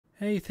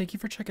Hey, thank you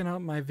for checking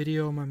out my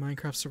video on my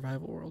Minecraft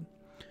survival world.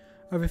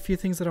 I have a few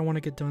things that I want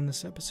to get done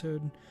this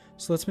episode,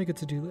 so let's make a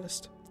to-do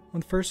list.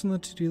 First on the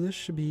to-do list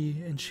should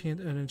be an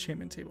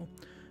enchantment table.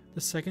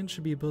 The second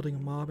should be building a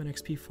mob and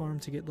XP farm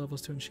to get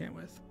levels to enchant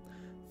with.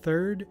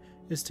 Third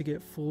is to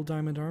get full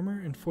diamond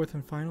armor, and fourth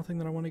and final thing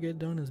that I want to get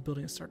done is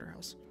building a starter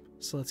house.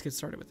 So let's get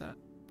started with that.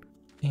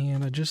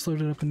 And I just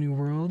loaded up a new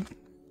world.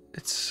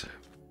 It's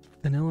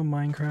vanilla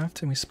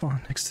Minecraft, and we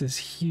spawned next to this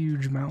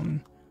huge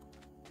mountain.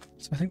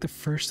 So I think the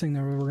first thing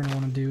that we're going to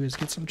want to do is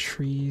get some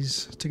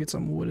trees to get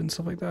some wood and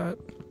stuff like that.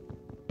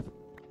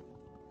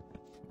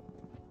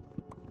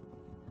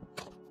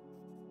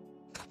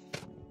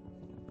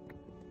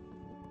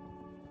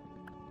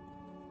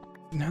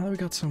 Now that we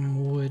got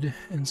some wood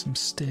and some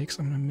sticks,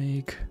 I'm going to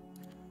make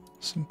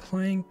some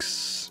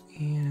planks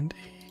and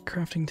a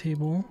crafting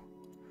table.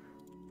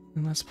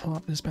 And let's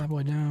plop this bad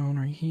boy down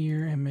right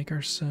here and make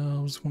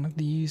ourselves one of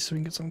these so we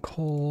can get some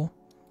coal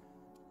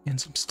and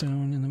some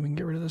stone, and then we can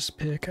get rid of this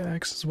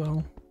pickaxe as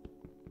well.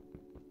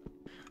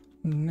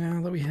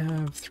 Now that we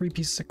have 3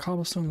 pieces of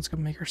cobblestone, let's go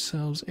make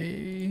ourselves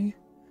one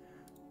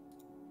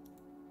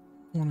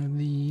of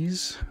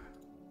these.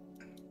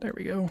 There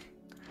we go.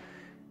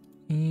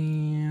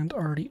 And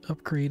already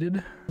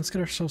upgraded. Let's get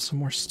ourselves some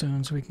more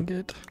stone so we can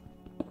get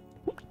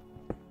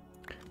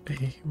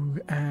a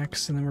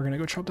axe, and then we're gonna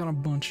go chop down a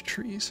bunch of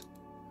trees.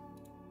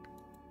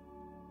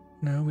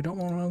 No, we don't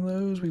want one of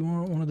those, we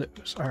want one of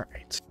those.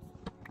 Alright.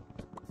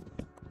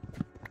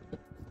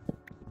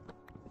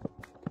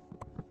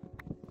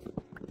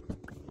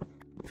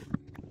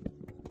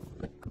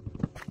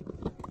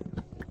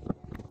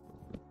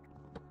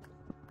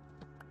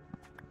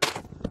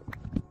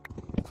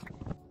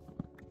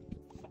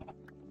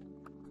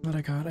 But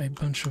I got a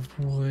bunch of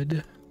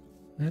wood.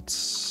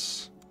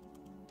 Let's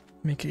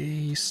make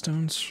a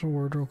stone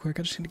sword real quick.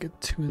 I just need to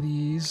get 2 of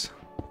these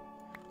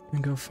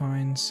and go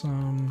find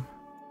some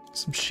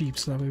sheep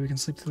so that way we can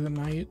sleep through the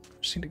night.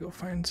 Just need to go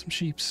find some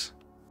sheeps.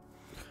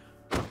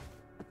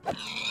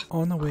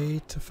 On the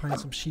way to find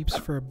some sheeps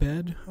for a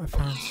bed, I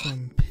found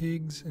some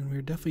pigs, and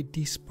we're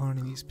definitely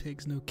despawning these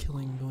pigs. No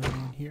killing going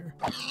on here.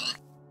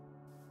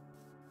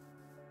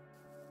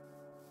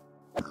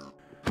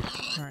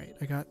 Alright,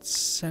 I got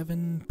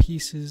 7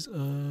 pieces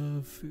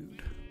of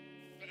food.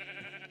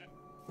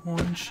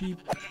 1 sheep,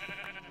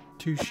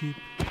 2 sheep,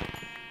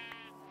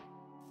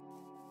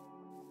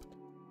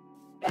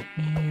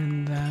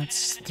 and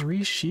that's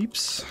 3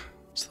 sheeps.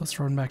 So let's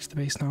run back to the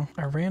base now.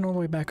 I ran all the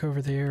way back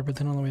over there, but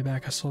then on the way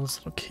back I saw this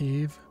little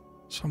cave.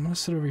 So I'm gonna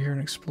sit over here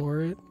and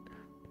explore it.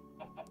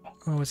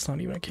 Oh, it's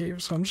not even a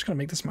cave, so I'm just gonna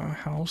make this my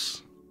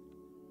house.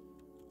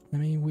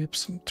 Let me whip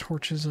some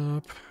torches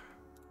up.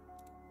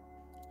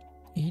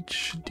 Each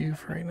should do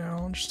for right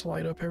now, just to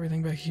light up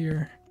everything back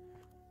here.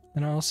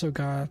 And I also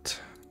got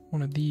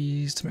one of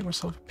these to make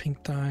myself a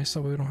pink dye so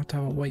we don't have to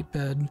have a white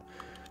bed.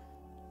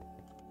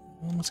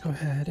 Well, let's go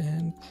ahead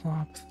and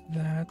plop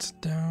that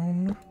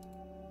down.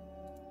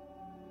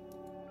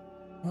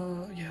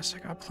 Yes, I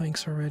got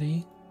planks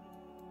already.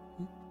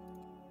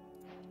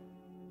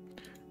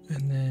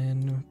 And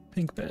then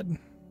pink bed,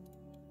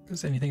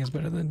 because anything is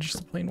better than just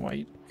the plain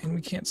white. And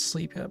we can't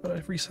sleep yet, but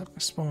I've reset my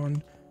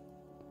spawn.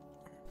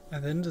 I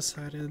then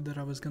decided that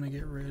I was going to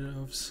get rid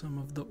of some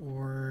of the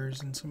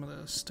ores and some of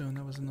the stone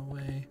that was in the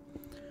way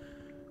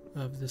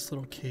of this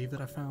little cave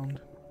that I found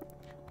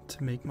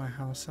to make my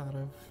house out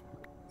of.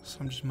 So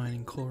I'm just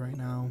mining coal right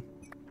now.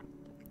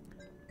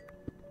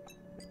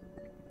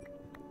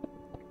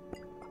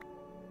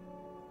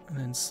 And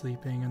then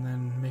sleeping, and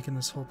then making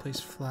this whole place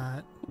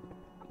flat.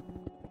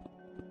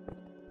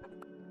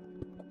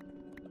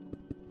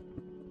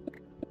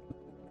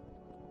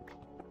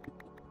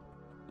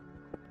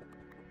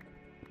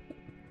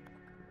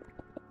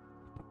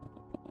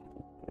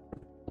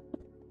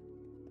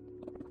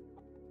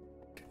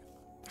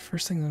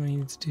 First thing that I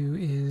need to do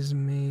is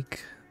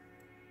make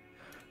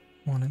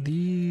one of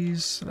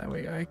these so that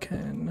way I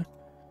can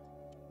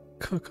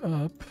cook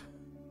up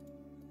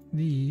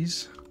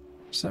these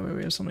so that way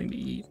we have something to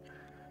eat.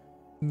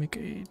 Make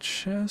a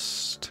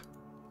chest.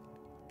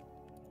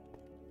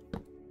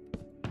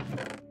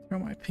 Throw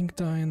my pink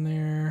dye in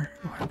there.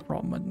 Oh, I have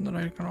raw mud that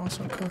I can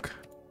also cook.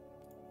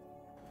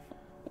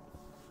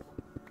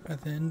 I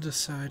then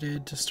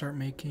decided to start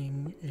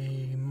making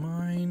a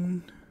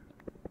mine.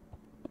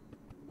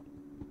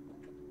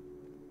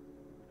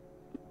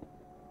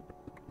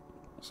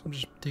 So I'm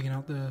just digging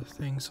out the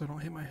thing so I don't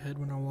hit my head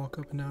when I walk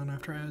up and down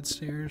after I add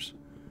stairs.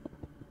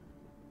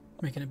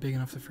 Making it big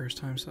enough the first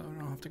time so I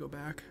don't have to go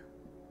back.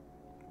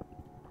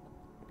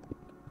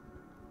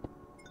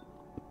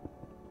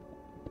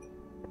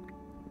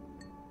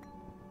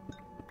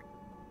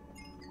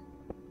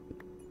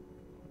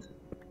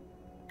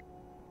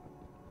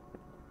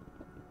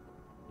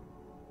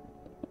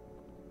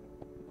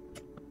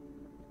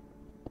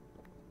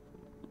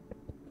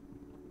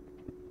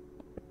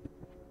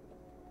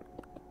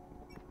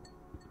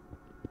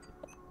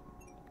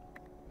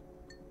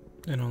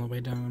 And on the way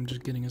down, I'm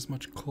just getting as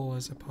much coal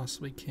as I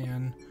possibly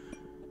can,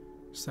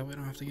 so that way I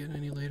don't have to get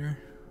any later.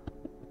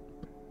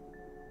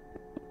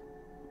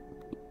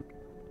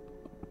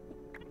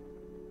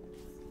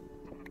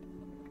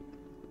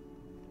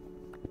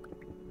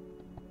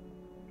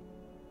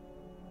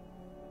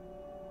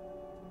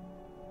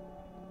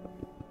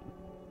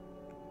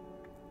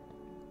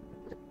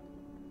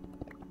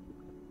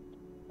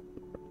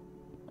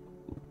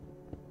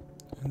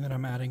 And then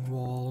I'm adding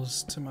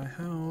walls to my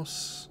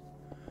house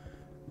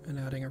and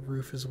adding a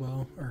roof as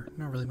well. Or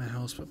not really my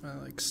house, but my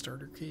like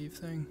starter cave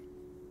thing.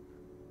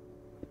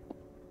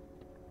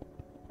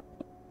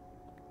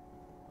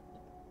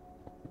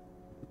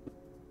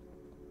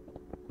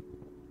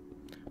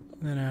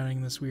 And then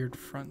adding this weird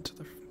front to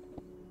the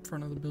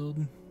front of the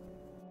build.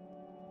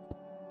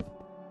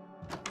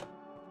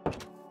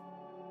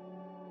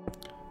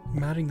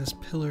 I'm adding this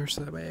pillar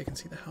so that way I can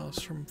see the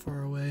house from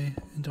far away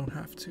and don't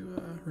have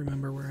to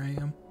remember where I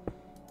am.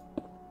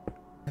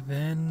 I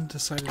then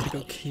decided to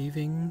go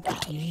caving,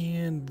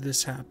 and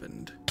this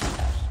happened.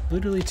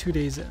 Literally 2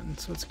 days in,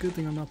 so it's a good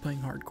thing I'm not playing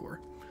hardcore.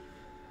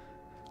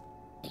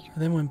 I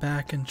then went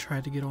back and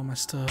tried to get all my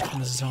stuff,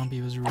 and the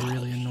zombie was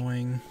really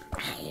annoying.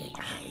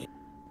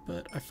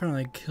 But I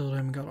finally killed him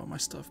and got all my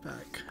stuff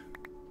back.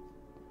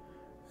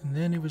 And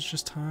then it was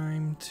just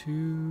time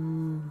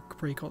to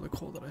break all the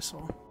coal that I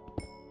saw.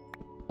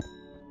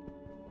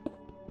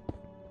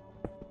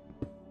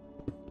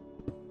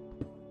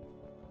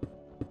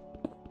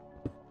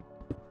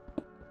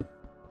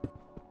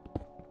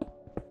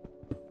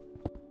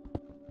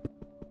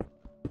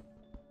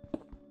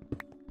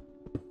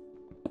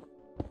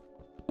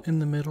 In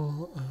the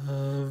middle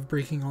of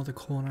breaking all the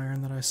coal and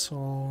iron that I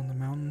saw on the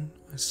mountain,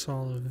 I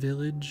saw a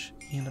village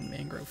and a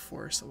mangrove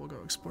forest that we'll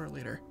go explore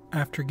later.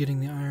 After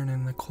getting the iron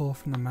and the coal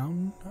from the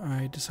mountain,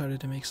 I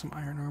decided to make some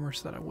iron armor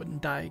so that I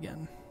wouldn't die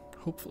again,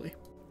 hopefully.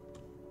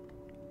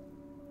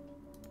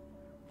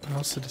 I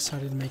also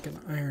decided to make an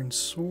iron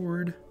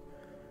sword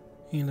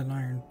and an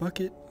iron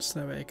bucket so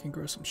that way I can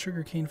grow some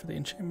sugarcane for the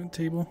enchantment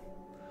table.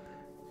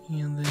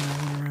 And then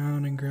I went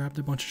around and grabbed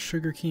a bunch of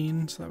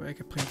sugarcane so that way I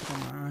could plant it on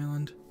my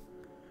island.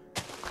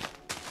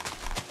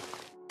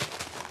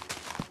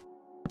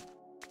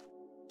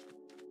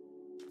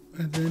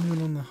 I then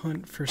went on the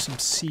hunt for some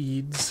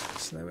seeds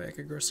so that way I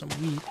could grow some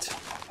wheat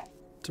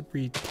to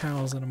breed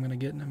cows that I'm going to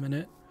get in a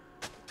minute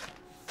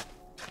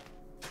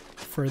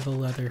for the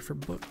leather for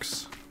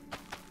books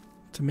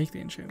to make the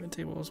enchantment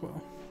table as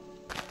well.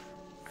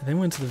 I then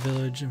went to the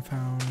village and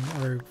found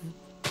or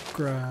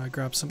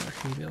grabbed some of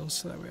their hay bales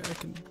so that way I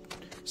can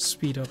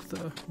speed up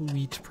the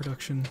wheat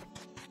production.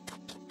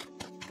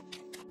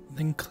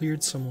 Then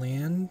cleared some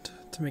land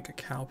to make a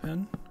cow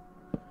pen.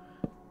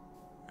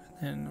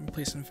 And I'm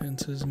placing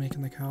fences,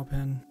 making the cow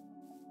pen.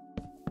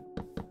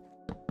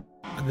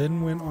 I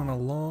then went on a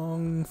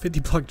long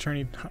 50-block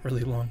journey, not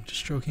really long,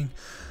 just joking,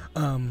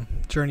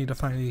 journey to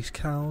find these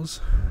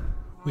cows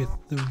with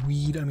the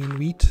wheat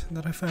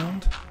that I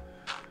found.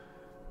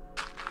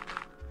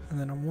 And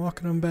then I'm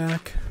walking them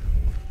back.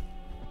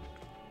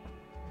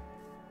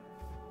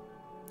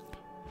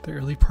 The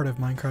early part of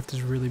Minecraft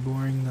is really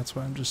boring, that's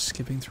why I'm just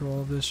skipping through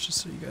all of this, just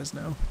so you guys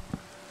know.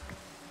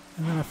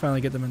 And then I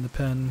finally get them in the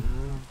pen.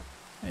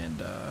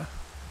 And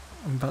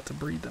I'm about to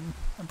breed them,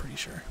 I'm pretty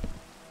sure.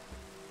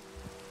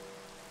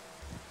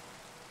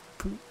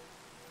 Poop.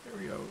 There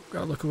we go.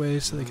 Gotta look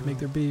away so they can make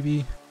their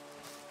baby.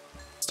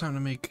 It's time to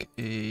make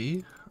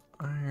a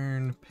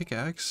iron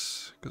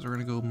pickaxe, because we're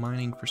gonna go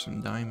mining for some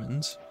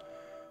diamonds.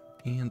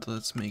 And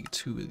let's make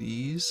 2 of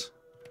these.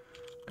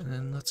 And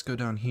then let's go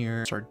down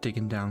here, start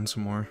digging down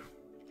some more.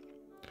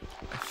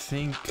 I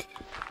think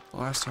the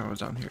last time I was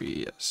down here,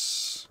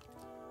 yes.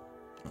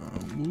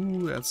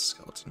 Ooh, that's a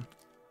skeleton.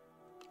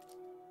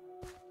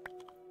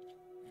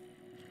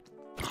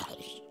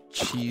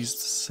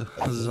 Cheese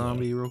the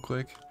zombie real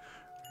quick.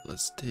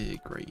 Let's dig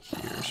right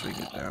here so we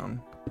get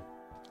down.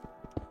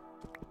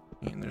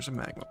 And there's a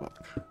magma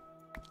block.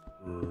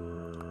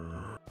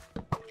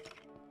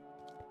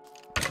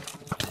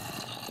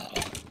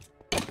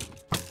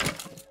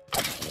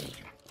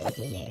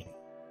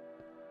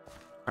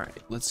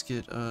 Alright, let's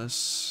get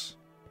us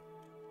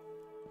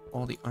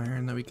all the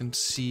iron that we can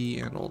see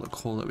and all the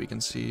coal that we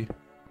can see.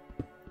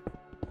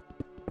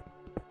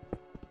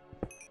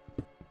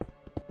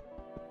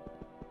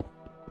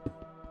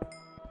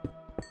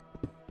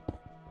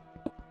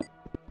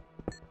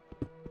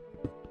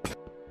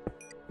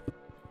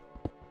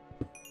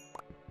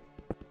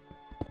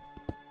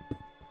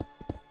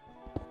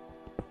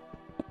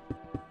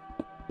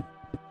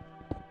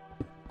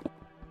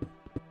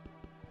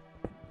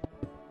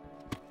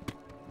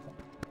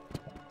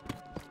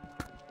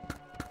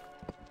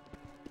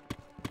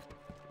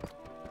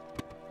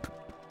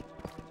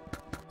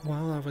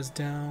 While I was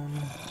down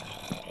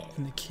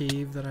in the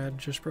cave that I had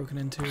just broken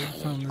into, I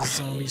found this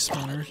zombie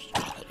spawner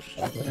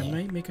that I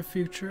might make a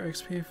future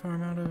XP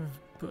farm out of,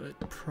 but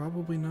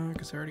probably not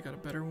because I already got a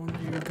better one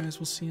that you guys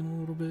will see in a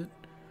little bit.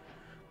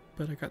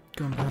 But I got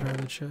gunpowder out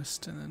of the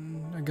chest, and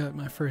then I got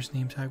my first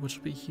name tag, which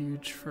will be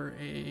huge for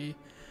a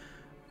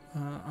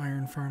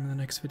iron farm in the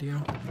next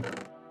video.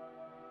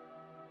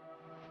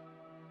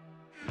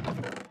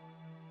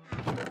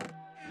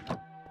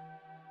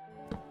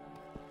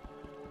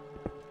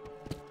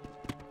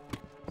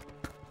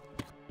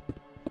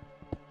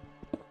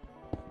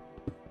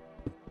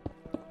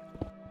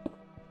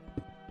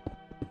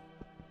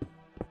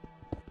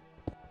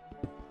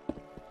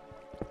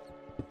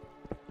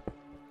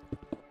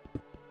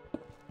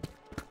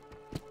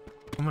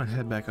 I'm gonna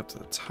head back up to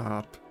the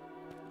top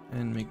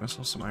and make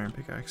myself some iron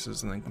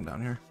pickaxes and then come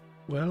down here.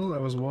 Well, I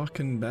was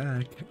walking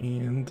back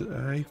and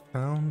I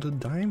found a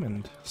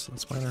diamond. So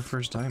let's find our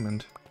first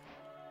diamond.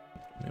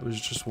 It was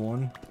just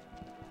one.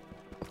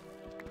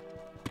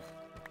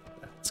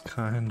 That's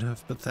kind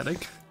of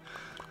pathetic.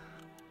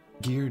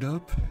 Geared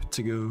up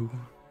to go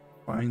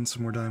find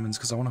some more diamonds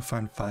because I want to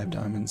find 5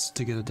 diamonds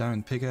to get a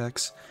diamond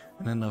pickaxe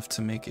and enough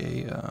to make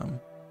a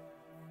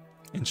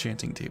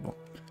enchanting table.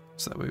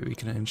 So that way we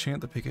can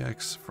enchant the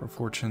pickaxe for a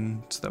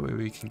fortune, so that way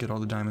we can get all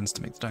the diamonds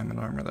to make the diamond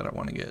armor that I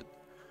want to get.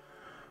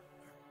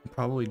 I'm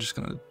probably just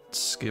gonna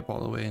skip all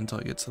the way until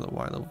I get to the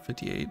Y level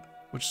 58,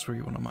 which is where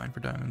you want to mine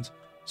for diamonds.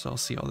 So I'll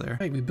see y'all there.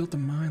 Hey, we built a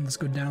mine. Let's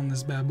go down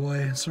this bad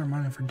boy and start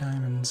mining for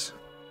diamonds.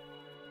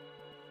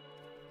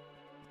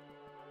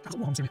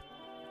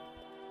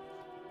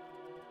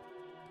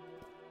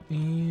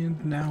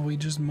 And now we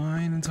just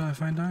mine until I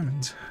find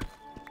diamonds.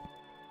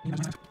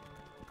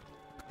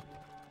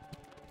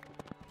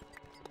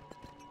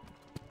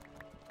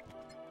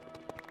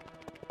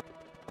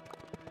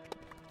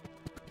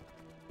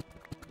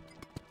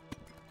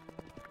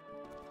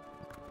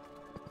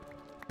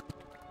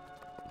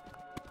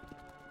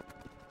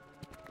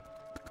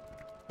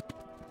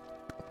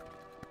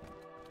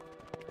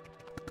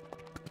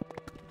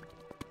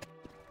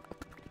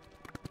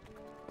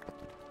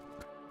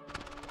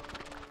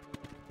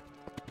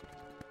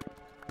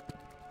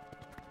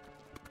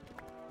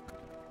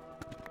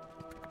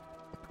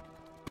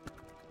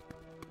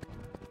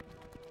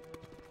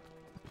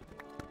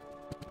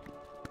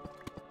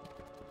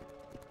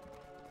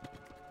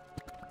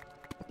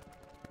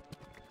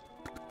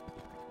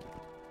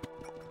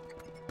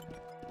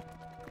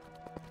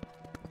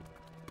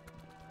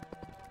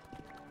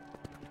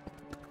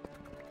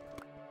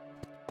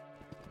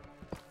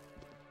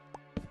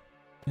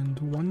 And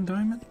 1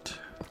 diamond,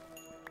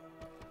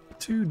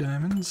 2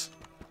 diamonds.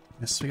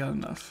 Yes, we got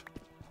enough.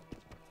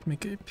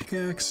 Make a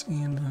pickaxe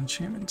and an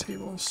enchantment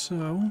table.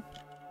 So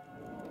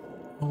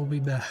I'll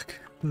be back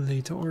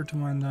later to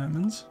mine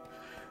diamonds.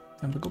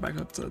 Then we'll go back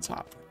up to the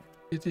top.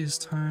 It is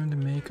time to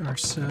make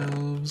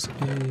ourselves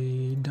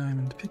a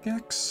diamond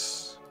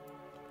pickaxe.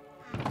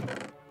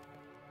 And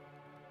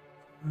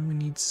we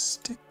need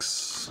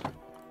sticks. Like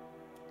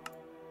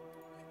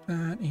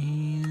that,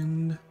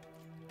 and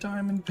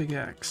diamond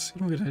pickaxe. You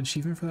don't get an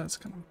achievement for that, it's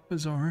kind of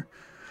bizarre.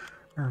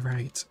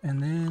 Alright,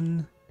 and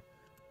then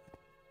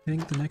I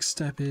think the next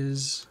step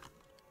is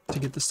to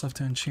get the stuff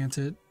to enchant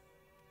it.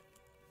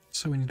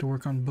 So we need to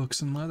work on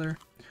books and leather.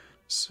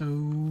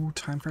 So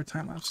time for a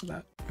time lapse of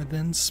that. I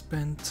then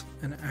spent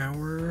an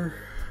hour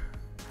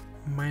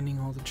mining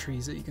all the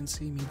trees that you can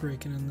see me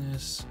breaking in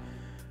this.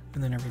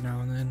 And then every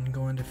now and then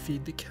going to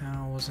feed the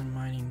cows and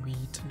mining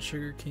wheat and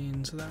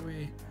sugarcane, so that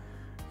way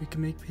we can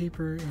make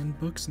paper and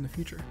books in the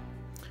future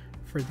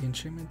for the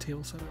enchantment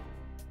table setup.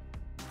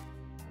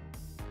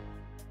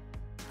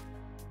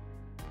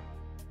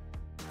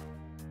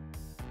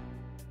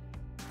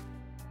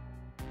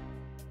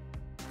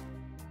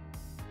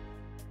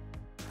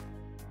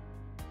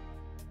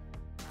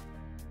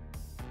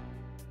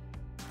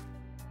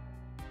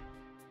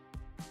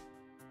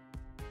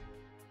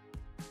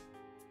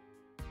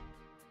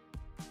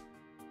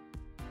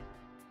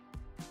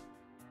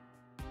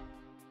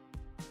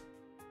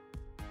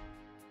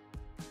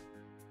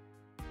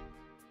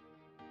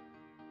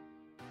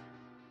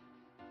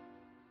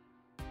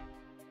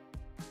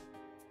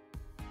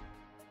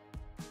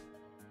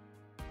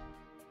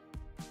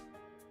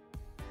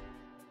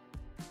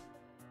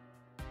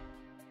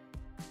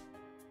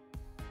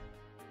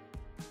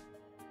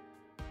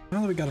 Now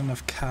that we got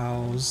enough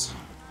cows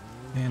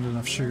and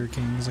enough sugar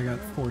canes, I got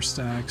 4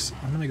 stacks.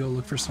 I'm gonna go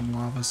look for some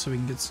lava so we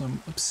can get some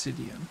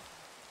obsidian.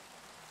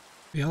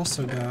 We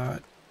also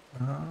got,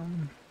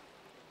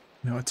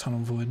 a ton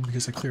of wood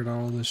because I cleared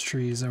out all those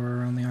trees that were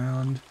around the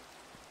island.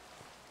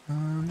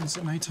 Is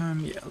it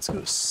nighttime? Yeah, let's go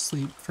to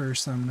sleep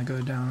first. I'm gonna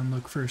go down and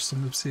look for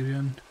some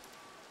obsidian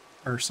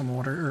or some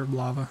water or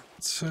lava.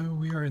 So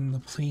we are in the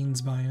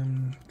plains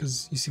biome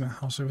because you see my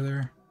house over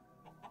there.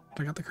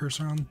 I got the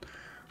cursor on.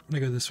 I'm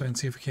gonna go this way and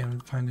see if we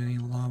can find any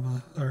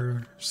lava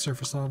or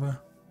surface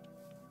lava.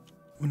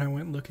 When I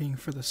went looking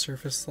for the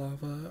surface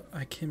lava,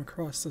 I came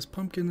across this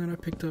pumpkin that I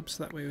picked up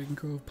so that way we can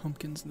grow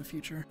pumpkins in the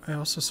future. I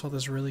also saw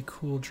this really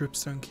cool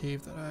dripstone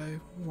cave that I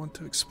want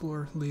to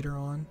explore later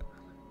on.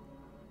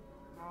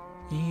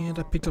 And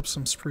I picked up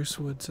some spruce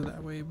wood so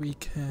that way we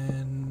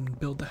can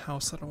build the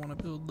house that I want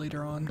to build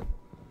later on.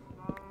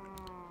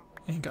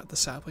 And got the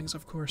saplings,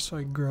 of course, so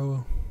I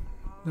grow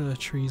the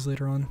trees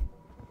later on.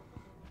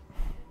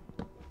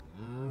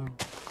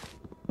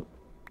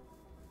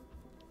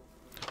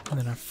 And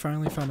then I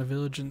finally found a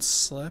village and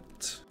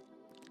slept.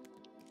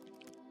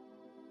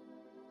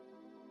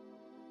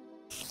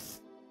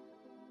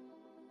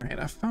 Alright,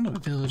 I found a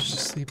village to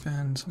sleep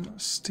in, so I'm gonna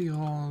steal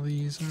all of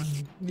these. I'm gonna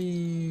need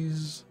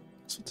these.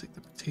 So I'll take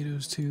the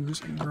potatoes too,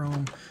 because I can grow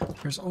them.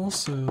 There's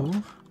also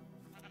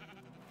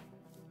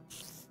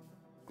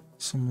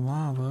some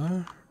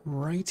lava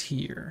right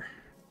here.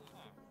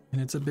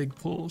 And it's a big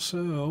pool,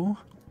 so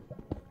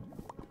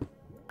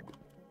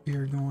we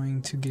are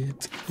going to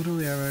get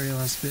literally our very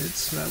last bit,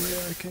 so that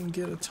way I can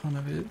get a ton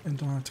of it and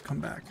don't have to come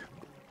back.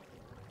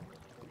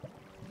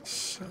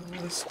 So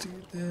let's do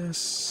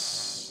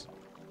this.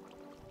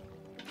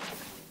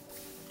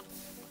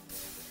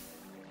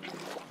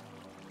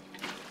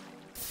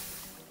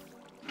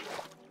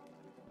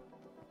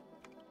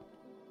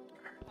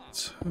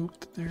 Let's hope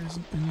that there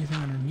isn't anything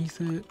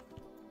underneath it.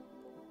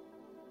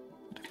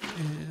 If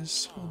it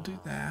is, we'll do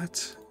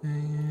that.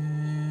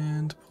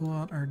 And pull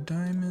out our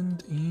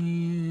diamond,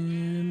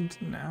 and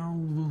now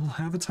we'll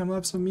have a time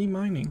lapse of me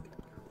mining.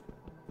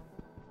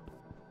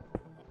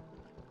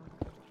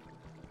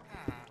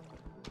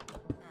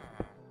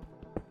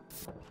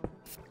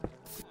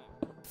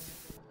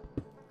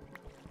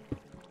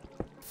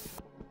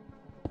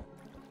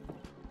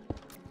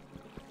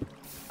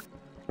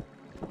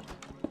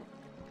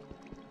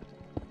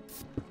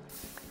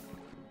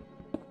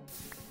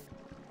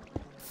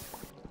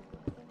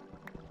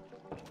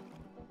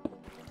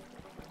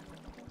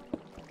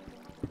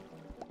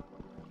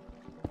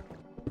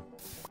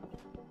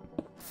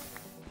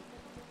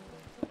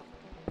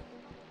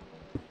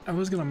 I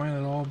was gonna mine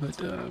it all,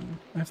 but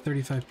I have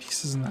 35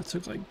 pieces and that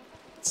took like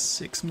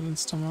 6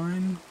 minutes to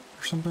mine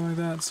or something like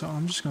that, so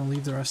I'm just gonna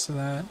leave the rest of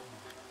that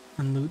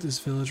and loot this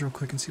village real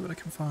quick and see what I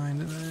can find,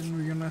 and then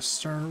we're gonna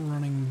start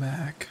running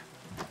back.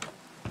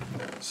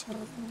 So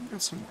we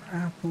got some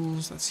more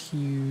apples, that's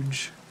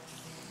huge.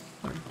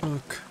 Our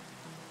book.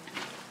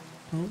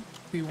 Oh,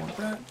 we want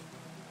that.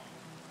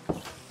 I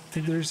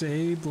think there's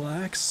a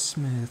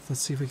blacksmith.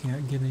 Let's see if we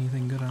can get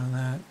anything good on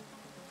that.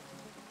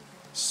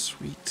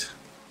 Sweet.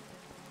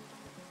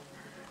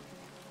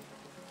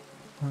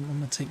 I'm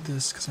gonna take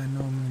this because I know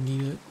I'm gonna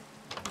need it.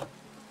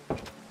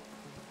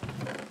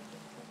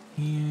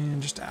 And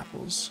just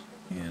apples.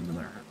 And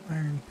another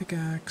iron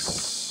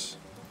pickaxe.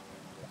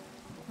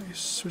 I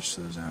switch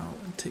those out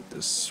and take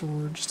this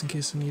sword just in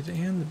case I need it,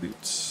 and the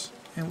boots.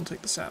 And we'll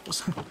take the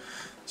saddles.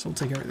 So we'll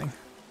take everything.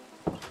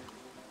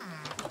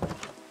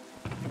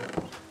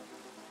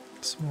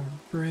 Some more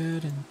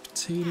bread and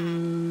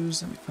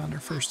potatoes. And we found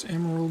our first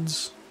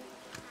emeralds.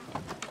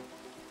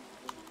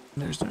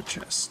 And there's no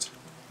chest.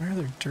 Why are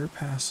there dirt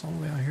paths all the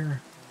way out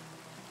here?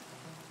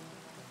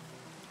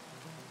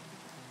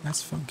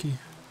 That's funky.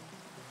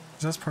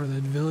 That's part of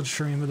the village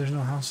terrain, but there's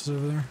no houses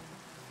over there.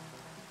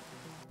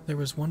 There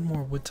was one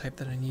more wood type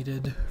that I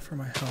needed for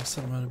my house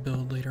that I'm going to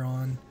build later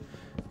on,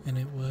 and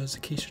it was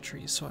acacia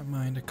trees, so I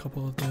mined a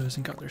couple of those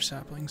and got their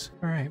saplings.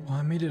 Alright, well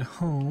I made it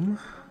home,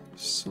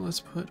 so let's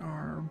put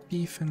our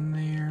beef in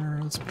there,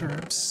 let's put our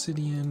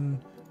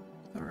obsidian,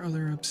 our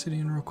other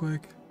obsidian real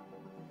quick,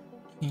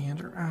 and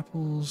our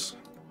apples.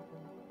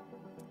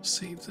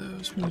 Save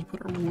those. We need to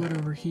put our wood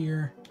over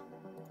here.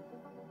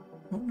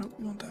 Oh no,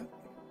 we want that.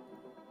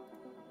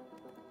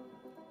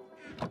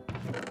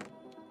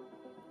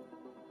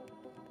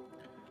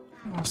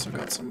 I also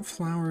got some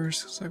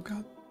flowers because I've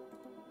got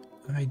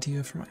an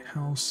idea for my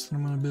house that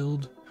I'm going to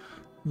build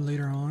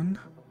later on.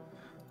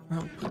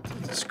 I'll put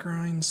this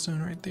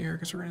grindstone right there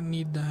because we're going to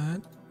need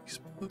that. These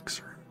books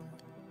are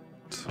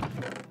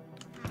important.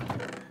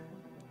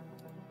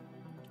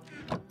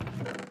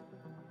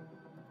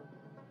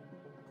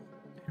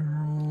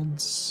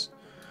 Emeralds,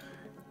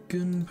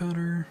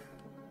 gunpowder,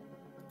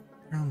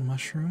 ground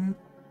mushroom.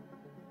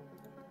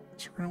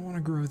 So we're gonna want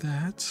to grow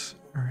that.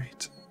 All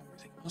right,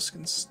 everything else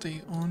can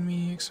stay on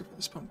me except for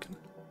this pumpkin.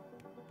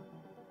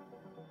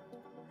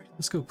 All right,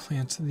 let's go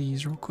plant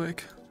these real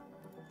quick,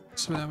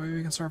 so that way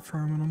we can start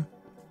farming them.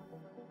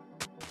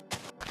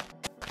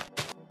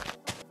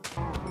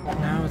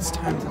 Now it's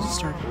time to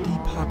start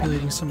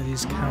depopulating some of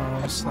these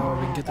cows so that way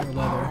we can get their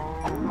leather.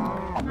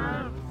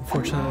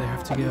 Unfortunately, they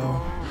have to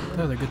go.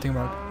 The other good thing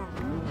about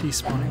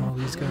despawning all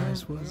these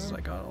guys was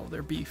I got all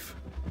their beef.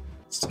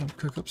 It's time to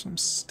cook up some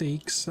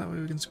steaks, that way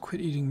we can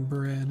quit eating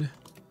bread.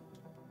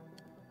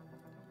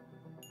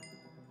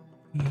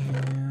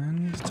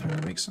 And time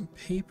to make some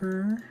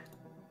paper.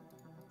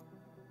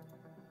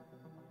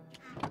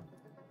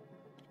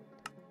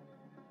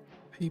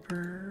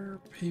 Paper,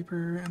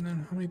 and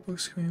then how many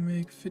books can we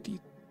make?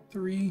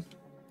 53?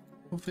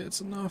 Hopefully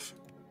it's enough.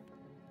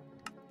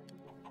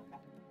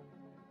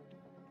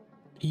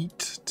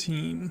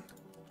 18.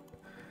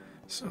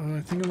 So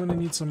I think I'm gonna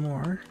need some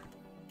more,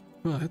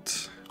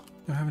 but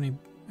do I have any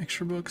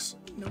extra books?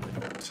 No, I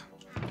don't.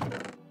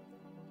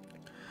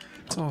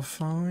 It's all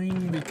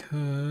fine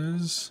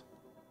because...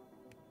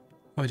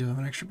 Oh, I do have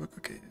an extra book.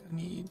 Okay, I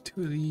need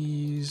 2 of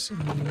these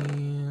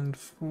and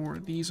 4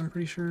 of these, I'm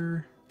pretty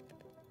sure.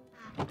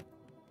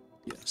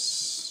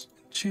 Yes.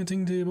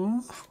 Enchanting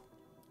table.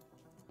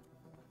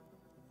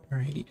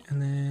 Alrighty,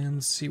 and then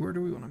let's see, where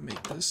do we want to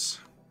make this?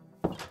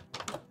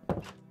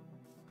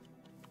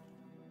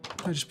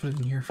 I just put it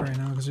in here for right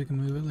now because we can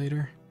move it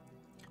later.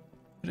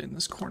 Put it in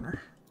this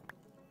corner.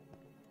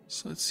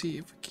 So let's see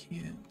if we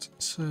can't.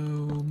 So,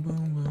 boom,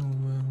 boom,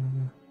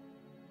 boom.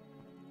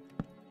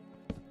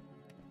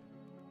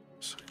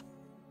 So,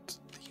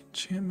 the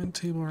enchantment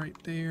table right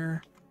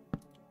there.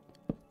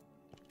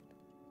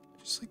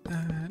 Just like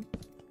that.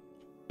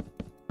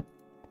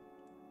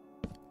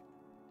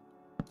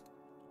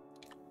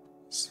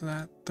 to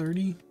that?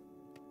 30?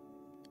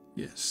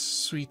 Yes,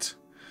 sweet.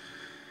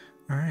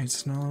 Alright,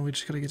 so now we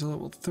just gotta get to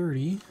level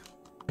 30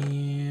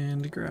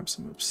 and grab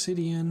some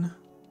obsidian.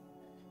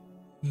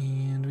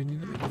 And we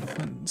need to make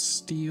flint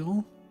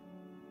steel.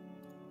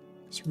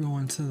 So we're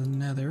going to the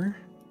nether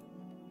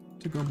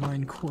to go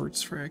mine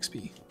quartz for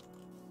XP.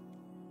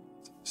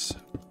 So,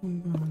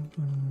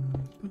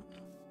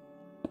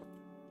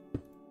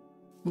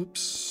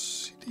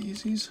 whoops,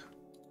 daisies.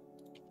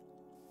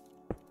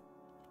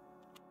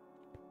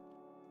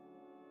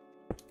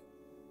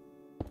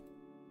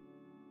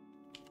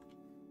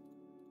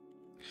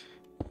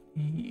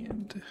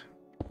 And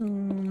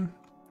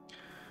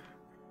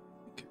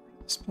get rid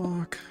of this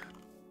block.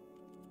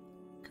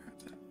 Grab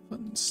that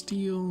flint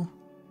steel.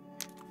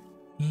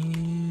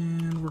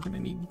 And we're gonna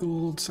need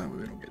gold so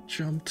we don't get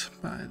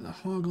jumped by the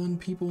hoglin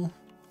people.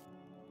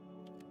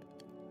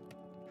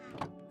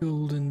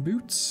 Golden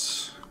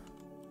boots.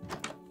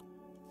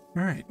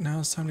 Alright, now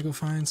it's time to go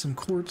find some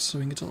quartz so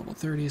we can get to level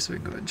 30 so we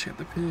can go ahead and enchant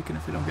the pick, and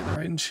if we don't get the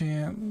right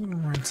enchant,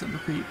 rinse and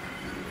repeat.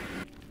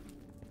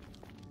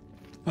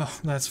 Oh,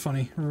 that's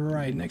funny.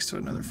 Right next to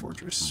another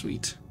fortress.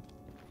 Sweet.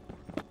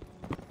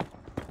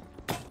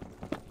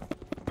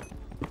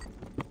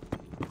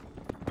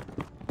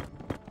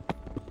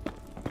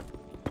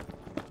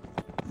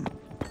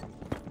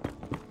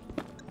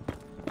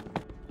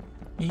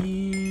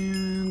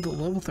 And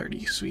level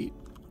 30. Sweet.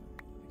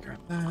 Grab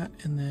that,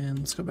 and then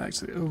let's go back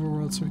to the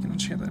overworld so we can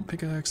enchant that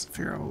pickaxe and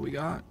figure out what we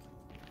got.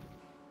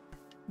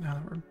 Now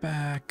that we're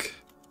back,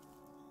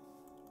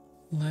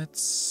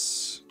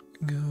 let's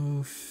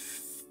go.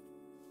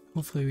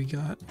 Hopefully we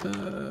got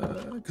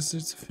because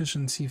there's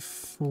efficiency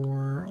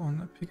 4 on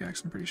the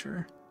pickaxe, I'm pretty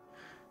sure.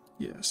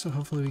 Yeah, so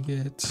hopefully we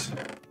get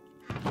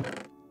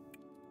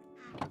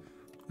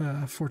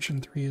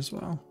fortune 3 as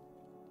well.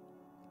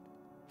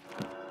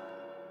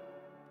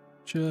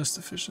 Just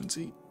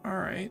efficiency.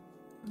 Alright,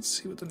 let's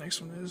see what the next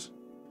one is.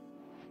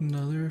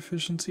 Another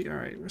efficiency.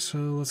 Alright, so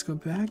let's go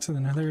back to the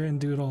nether and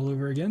do it all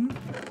over again.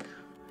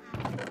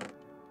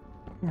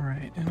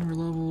 Alright, and we're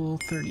level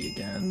 30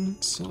 again,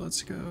 so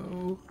let's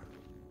go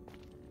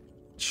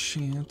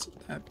enchant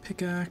that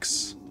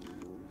pickaxe.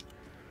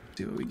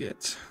 See what we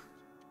get.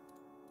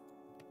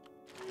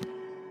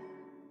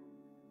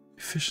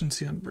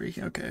 Efficiency on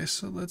breaking. Okay,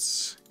 so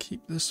let's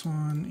keep this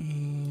one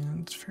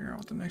and figure out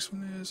what the next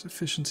one is.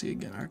 Efficiency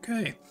again.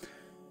 Okay.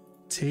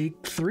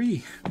 Take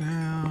 3.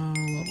 Now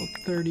level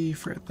 30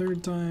 for a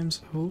 3rd time,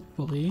 so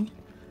hopefully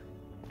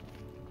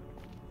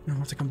I'll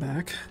have to come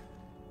back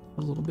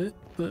a little bit,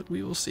 but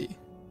we will see.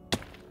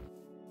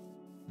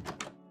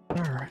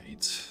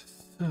 Alright,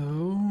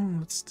 so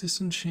let's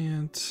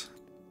disenchant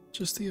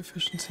just the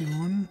efficiency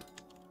one.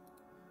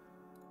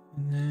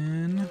 And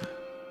then...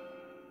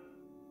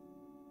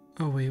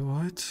 oh wait,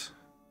 what?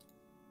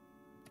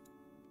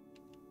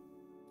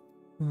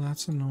 Well,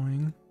 that's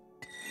annoying.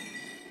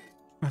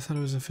 I thought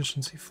it was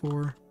efficiency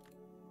 4.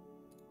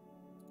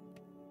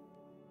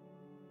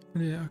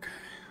 Yeah, okay.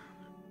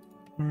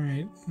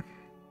 Alright.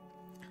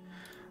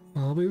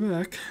 I'll be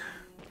back.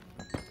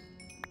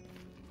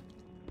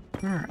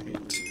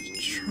 Alright.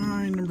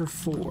 Try number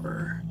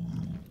 4.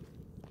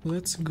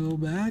 Let's go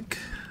back.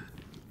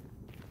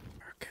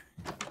 Okay.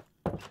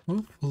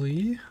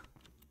 Hopefully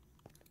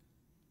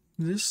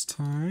this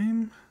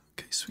time...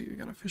 okay, sweet. We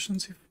got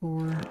efficiency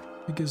 4.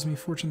 It gives me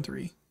fortune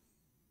 3.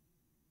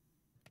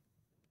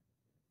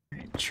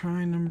 Alright,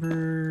 try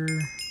number...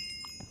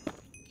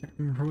 can't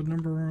remember what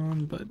number we're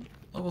on, but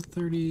level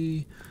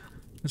 30.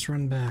 Let's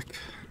run back.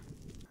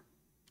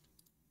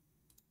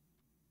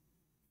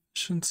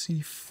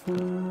 Efficiency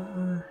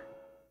 4.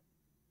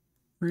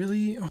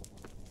 Really? Oh.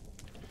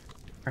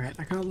 Alright,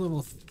 I got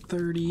level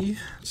 30,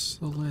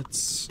 so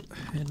let's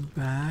head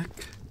back.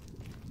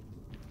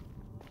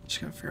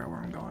 Just gotta figure out where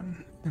I'm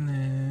going. And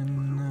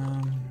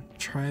then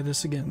try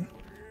this again.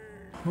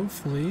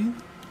 Hopefully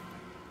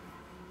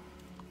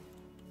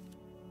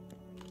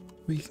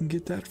we can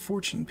get that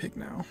fortune pick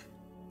now.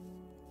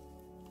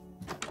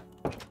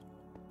 Alright,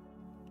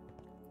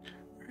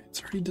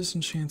 it's already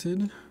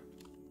disenchanted.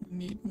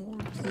 Need more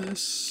of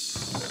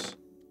this.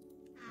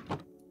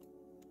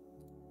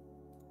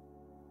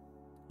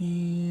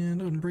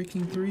 And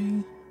unbreaking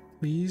 3,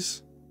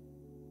 please.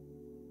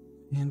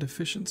 And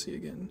efficiency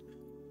again.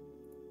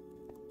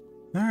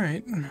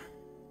 Alright.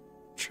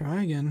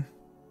 Try again.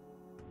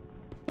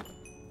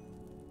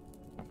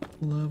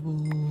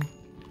 Level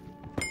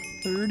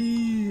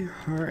 30.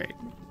 Alright.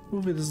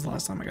 Hopefully this is the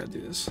last time I gotta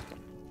do this.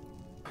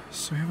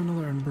 So we have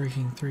another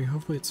unbreaking 3.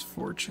 Hopefully it's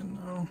fortune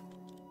though.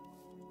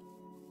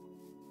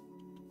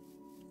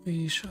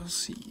 We shall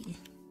see.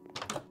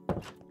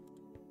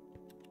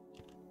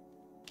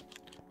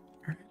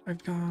 Alright,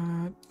 I've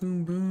got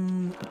boom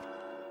boom.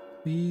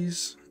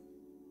 Please.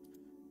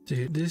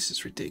 Dude, this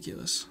is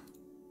ridiculous.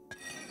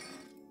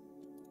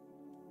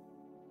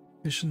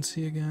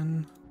 Efficiency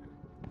again.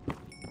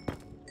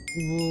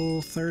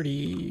 Level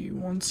 30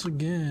 once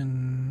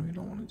again. We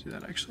don't want to do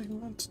that actually. We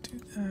want to do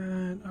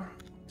that. Oh,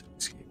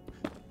 escape.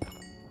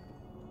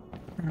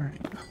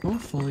 Alright,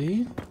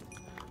 hopefully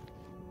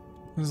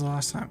When was the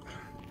last time?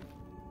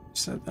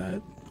 Said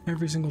that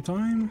every single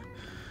time,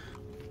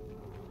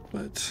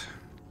 but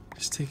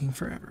it's taking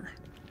forever.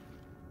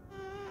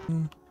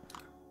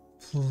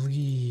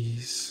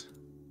 Please.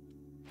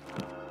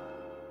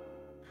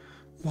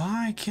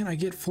 Why can't I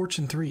get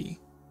Fortune 3?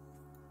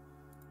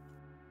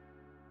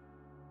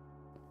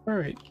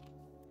 Alright.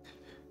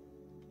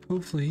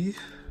 Hopefully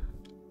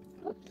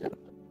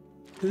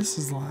this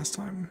is the last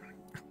time.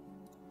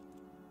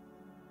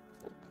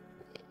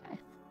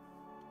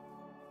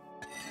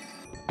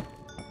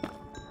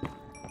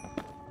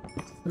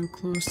 So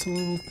close to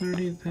level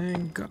 30,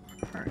 thank God.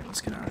 Alright,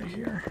 let's get out of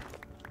here.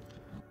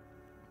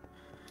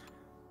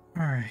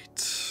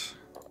 Alright.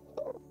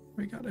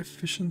 We got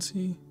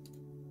efficiency.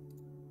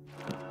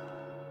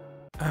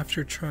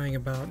 After trying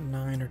about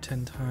 9 or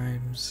 10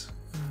 times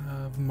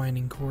of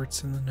mining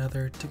quartz in the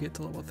nether to get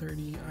to level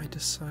 30, I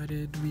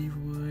decided we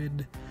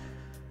would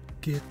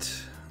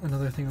get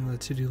another thing on the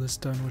to-do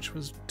list done, which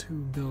was to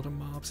build a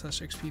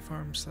mob/XP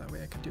farm so that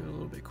way I could do it a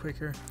little bit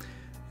quicker.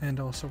 And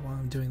also while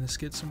I'm doing this,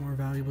 get some more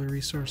valuable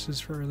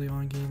resources for early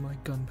on game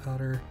like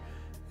gunpowder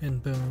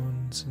and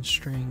bones and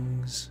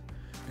strings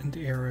and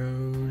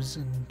arrows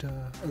and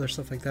other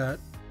stuff like that.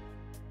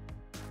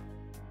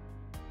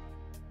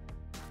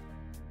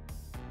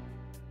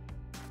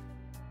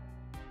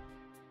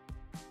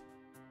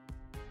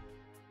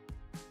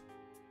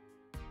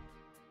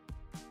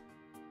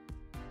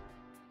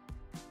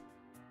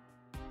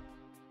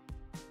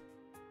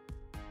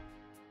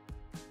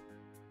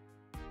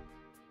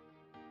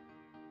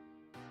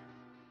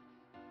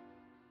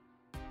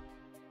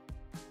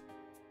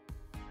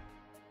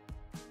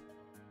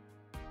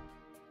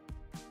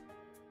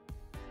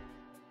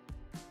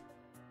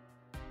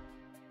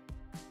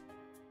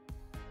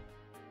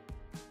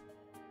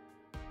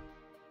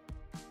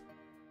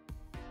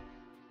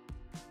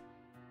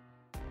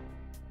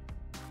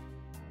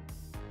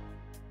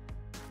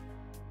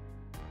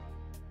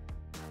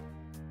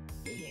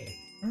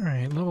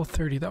 Alright, level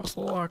 30, that was a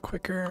lot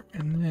quicker.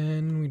 And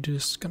then we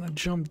just gonna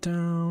jump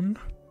down.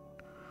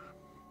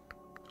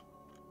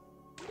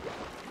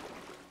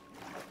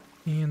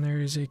 And there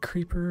is a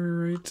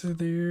creeper right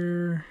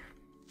there.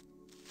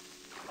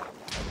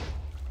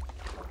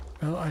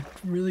 Well, I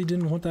really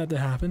didn't want that to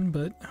happen,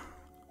 but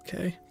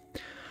okay.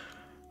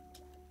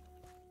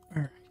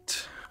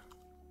 Alright.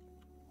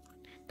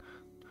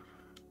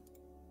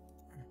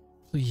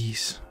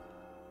 Please.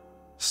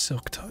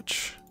 Silk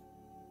touch.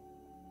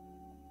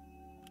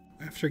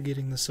 After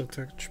getting the Silk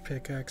Touch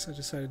pickaxe, I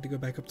decided to go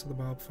back up to the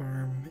mob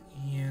farm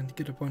and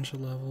get a bunch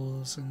of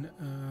levels and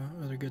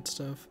other good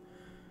stuff.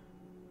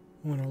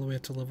 Went all the way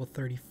up to level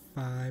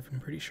 35, I'm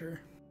pretty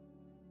sure.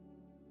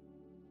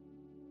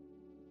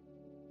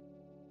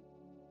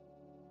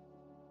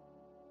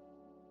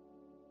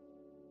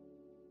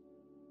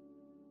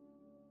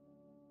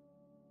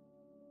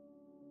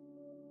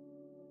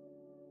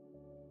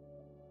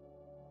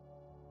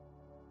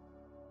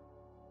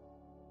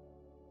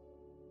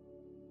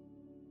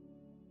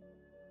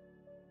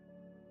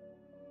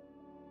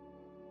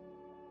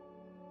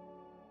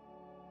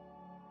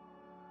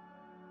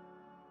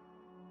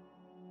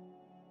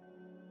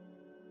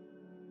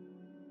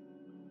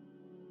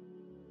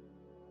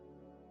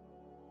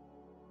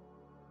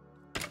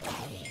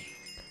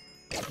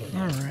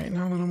 Alright,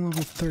 now that I'm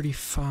level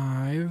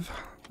 35,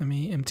 let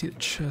me empty the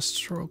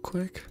chests real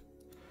quick.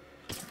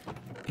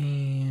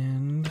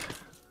 And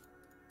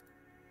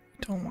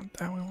don't want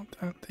that, we want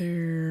that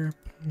there.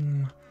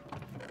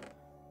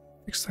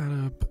 Fix that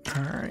up.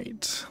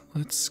 Alright,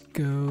 let's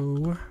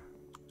go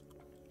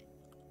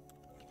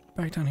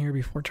back down here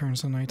before it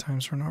turns to nighttime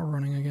so we're not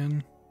running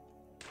again.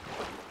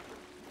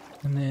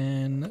 And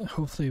then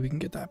hopefully we can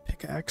get that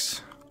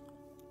pickaxe.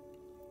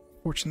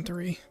 Fortune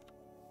 3.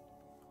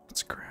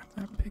 Let's grab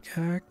that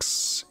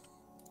pickaxe.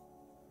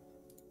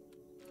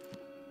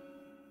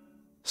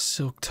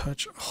 Silk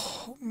touch.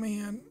 Oh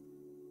man.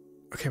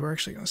 Okay, we're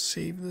actually gonna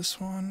save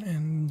this one,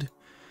 and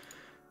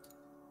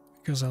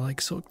because I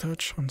like silk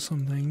touch on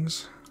some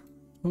things,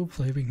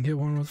 hopefully we can get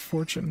one with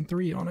Fortune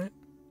 3 on it.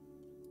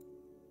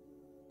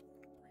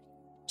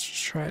 Let's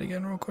just try it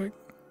again real quick.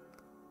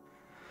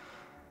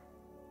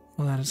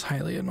 Well, that is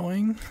highly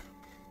annoying.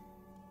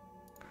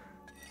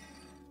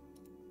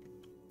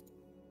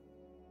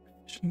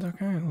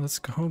 Okay, let's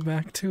go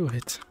back to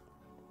it.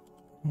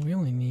 We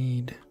only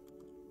need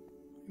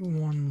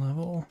one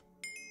level.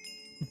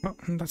 Oh,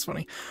 that's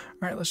funny.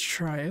 Alright, let's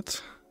try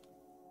it.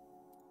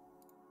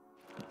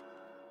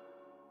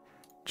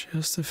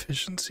 Just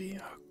efficiency,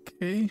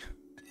 okay.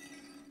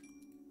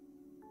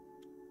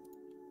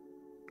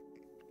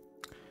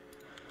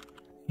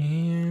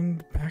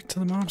 And back to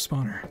the mob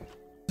spawner.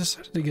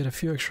 Decided to get a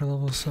few extra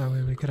levels so that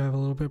way we could have a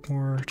little bit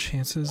more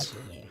chances.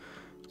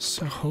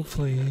 So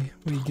hopefully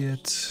we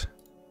get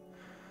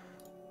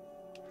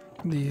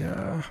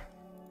the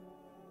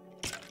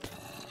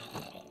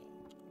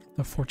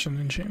fortune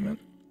enchantment.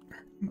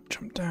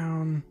 Jump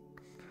down.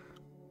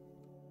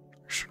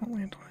 Shouldn't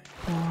land on any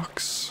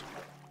blocks.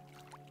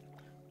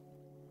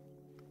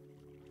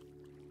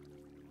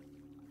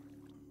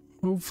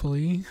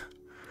 Hopefully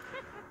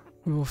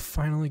we will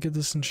finally get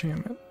this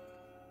enchantment.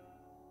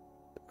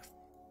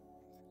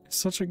 It's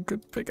such a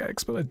good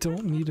pickaxe, but I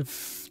don't need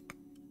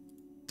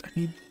I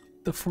need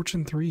the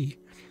Fortune 3.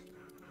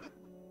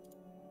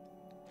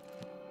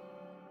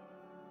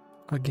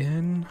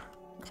 Again?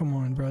 Come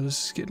on, bro.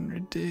 This is getting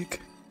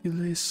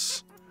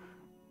ridiculous.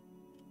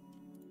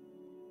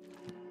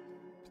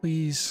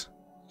 Please.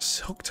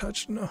 Silk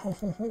touch.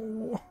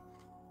 No.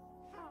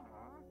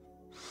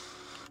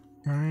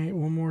 Alright,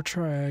 one more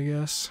try, I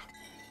guess.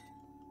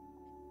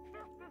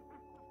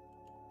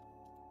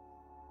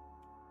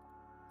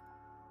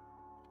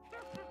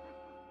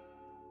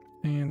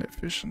 And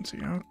efficiency.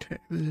 Okay,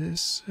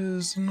 this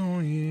is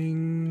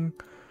annoying.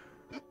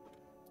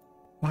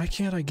 Why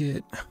can't I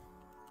get...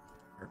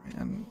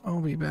 Man,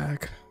 I'll be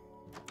back.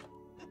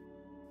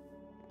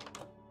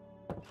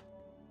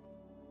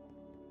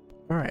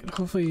 Alright,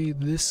 hopefully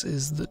this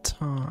is the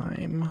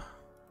time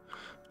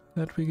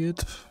that we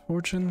get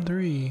Fortune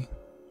 3.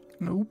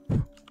 Nope.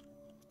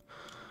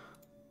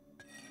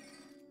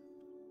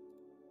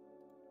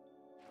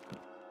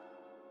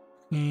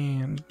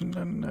 And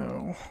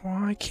no.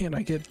 Why can't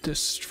I get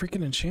this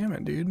freaking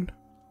enchantment, dude?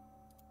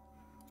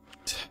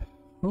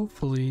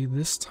 Hopefully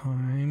this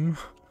time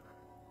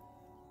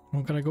I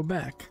don't gotta go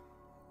back.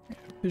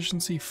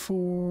 Efficiency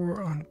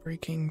 4,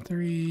 unbreaking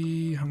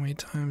 3. How many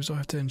times do I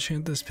have to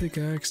enchant this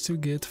pickaxe to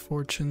get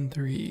Fortune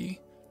 3?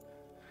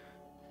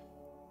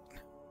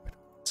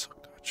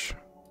 Silk touch.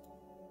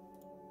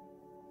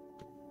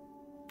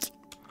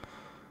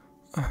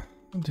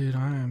 Dude,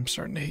 I am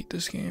starting to hate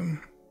this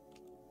game.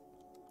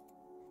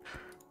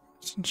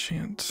 Let's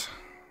enchant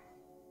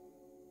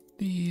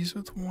these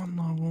with 1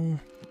 level.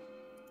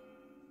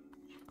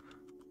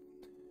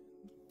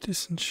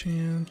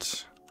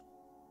 Disenchant.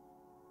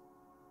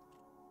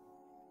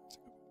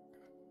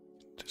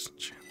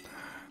 Disenchant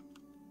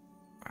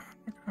that. I'm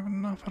not gonna have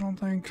enough, I don't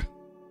think.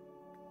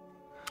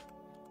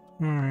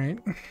 Alright.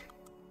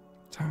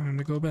 Time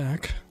to go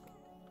back.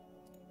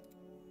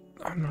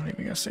 I'm not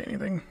even gonna say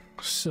anything.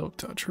 Silk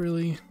touch,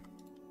 really?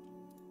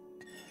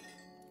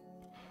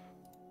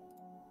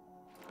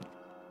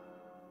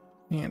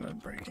 And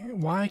unbreaking.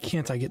 Why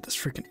can't I get this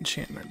freaking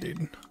enchantment,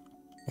 dude?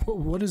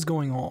 What is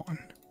going on?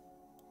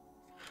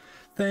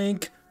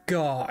 Thank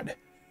God.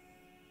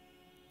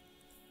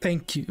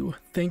 Thank you.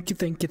 Thank you,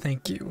 thank you,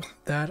 thank you.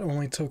 That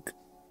only took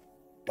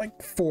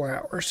like 4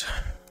 hours.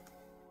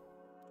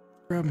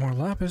 Grab more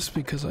lapis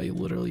because I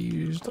literally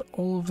used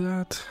all of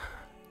that.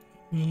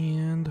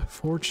 And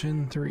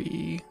Fortune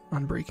 3.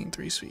 Unbreaking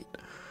 3, sweet.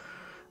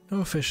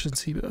 No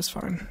efficiency, but that's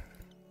fine.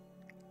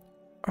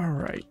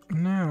 Alright,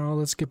 now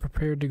let's get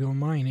prepared to go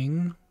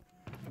mining.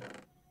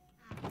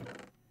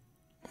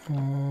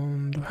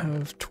 Do I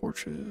have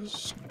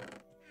torches?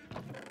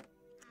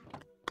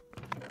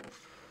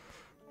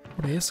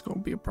 This is gonna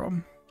be a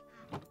problem.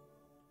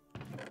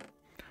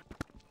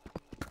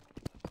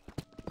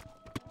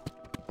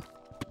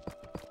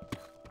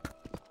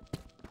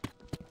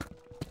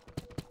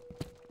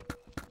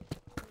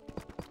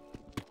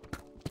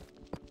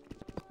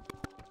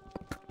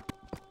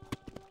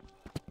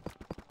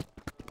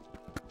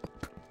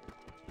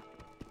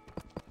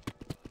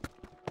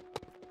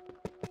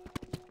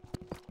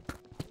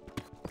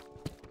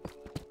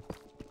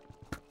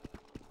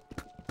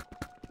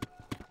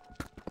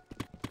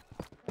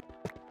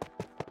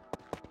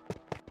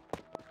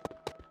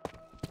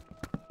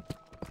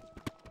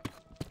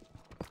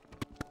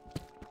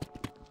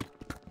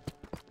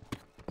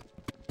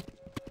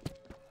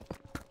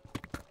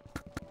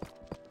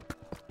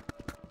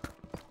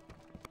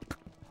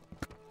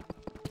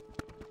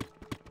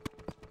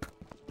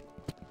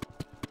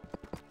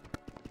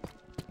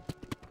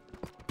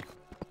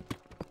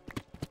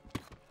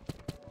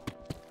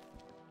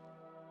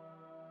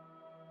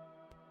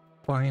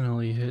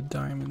 Finally hit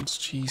diamonds,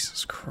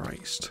 Jesus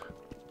Christ.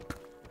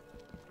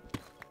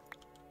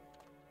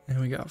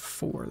 And we got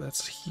 4,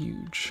 that's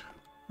huge.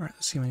 Alright,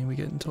 let's see how many we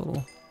get in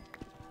total.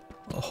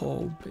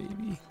 Oh,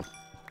 baby.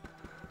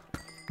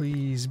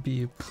 Please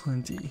be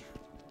plenty.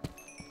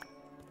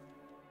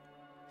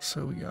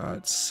 So we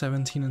got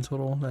 17 in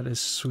total, that is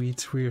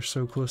sweet. We are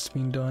so close to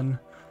being done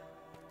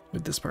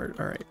with this part.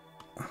 Alright,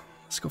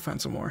 let's go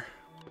find some more.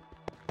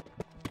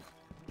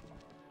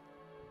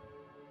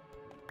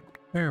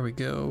 There we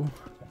go.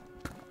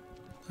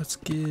 Let's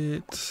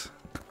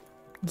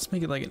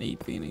make it like an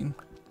 8 veining.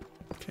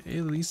 Okay,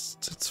 at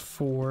least it's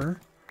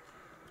 4.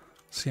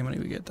 Let's see how many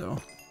we get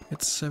though.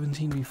 It's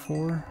 17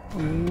 before.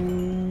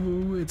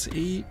 Ooh, it's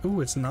 8.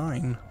 Ooh, it's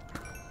 9.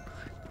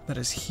 That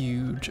is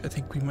huge. I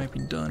think we might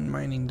be done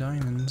mining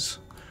diamonds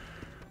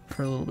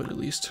for a little bit at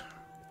least.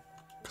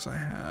 Because I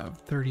have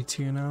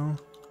 32 now.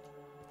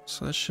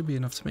 So that should be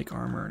enough to make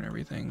armor and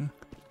everything.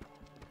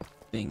 I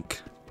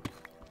think.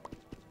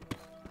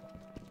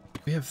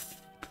 We have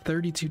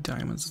 32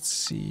 diamonds. Let's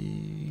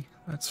see.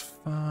 That's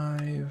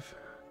 5.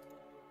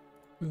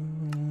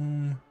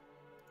 Boom.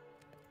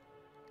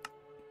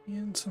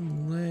 And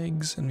some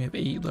legs. And we have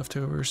 8 left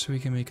over, so we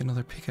can make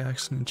another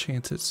pickaxe and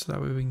enchant it so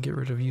that way we can get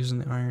rid of using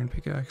the iron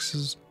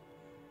pickaxes.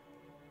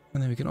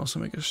 And then we can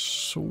also make a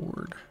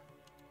sword.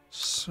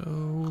 So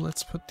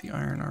let's put the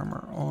iron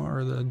armor on,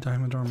 or the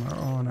diamond armor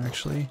on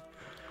actually.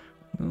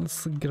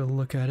 Let's get a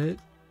look at it.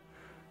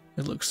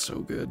 It looks so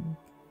good.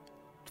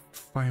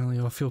 Finally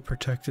I'll feel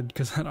protected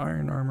because that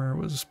iron armor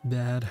was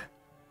bad.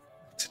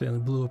 Accidentally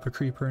blew up a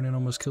creeper and it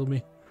almost killed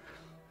me.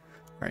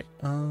 Alright,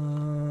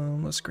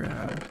 let's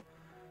grab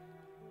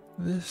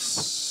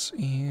this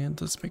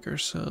and let's make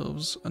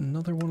ourselves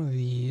another one of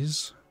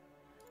these.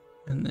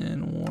 And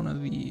then one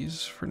of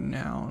these for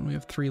now, and we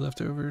have 3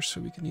 left over,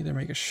 so we can either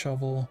make a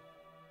shovel.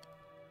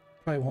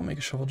 Probably won't make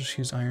a shovel, just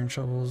use iron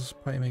shovels.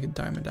 Probably make a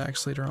diamond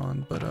axe later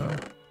on, but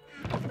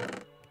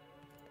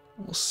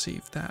we'll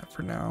save that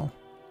for now.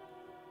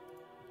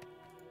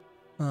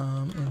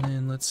 And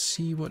then let's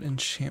see what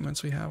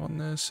enchantments we have on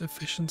this.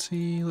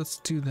 Efficiency, let's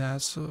do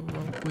that so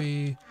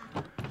we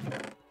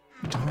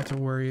don't have to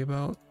worry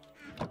about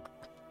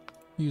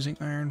using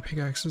iron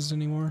pickaxes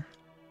anymore.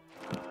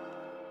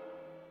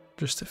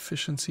 Just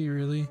efficiency,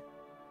 really.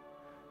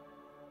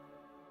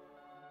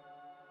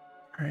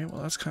 Alright,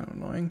 well that's kind of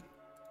annoying.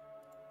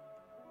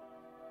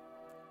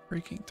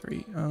 Breaking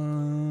 3.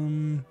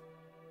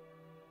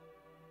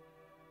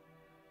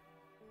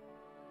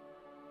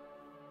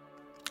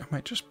 I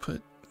might just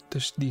put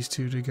these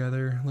 2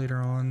 together later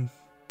on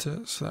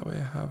so that way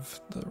I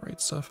have the right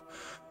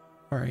stuff.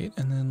 Alright,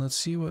 and then let's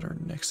see what our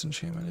next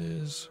enchantment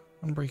is.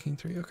 On breaking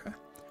 3, okay.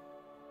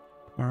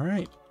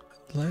 Alright,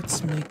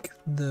 let's make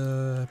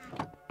the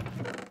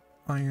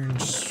iron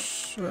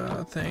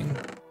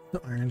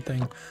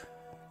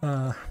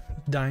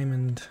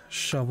diamond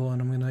shovel,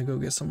 and I'm gonna go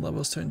get some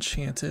levels to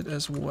enchant it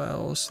as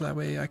well, so that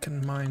way I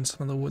can mine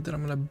some of the wood that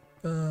I'm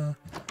gonna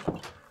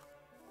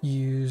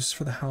use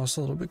for the house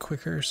a little bit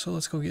quicker. So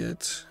let's go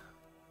get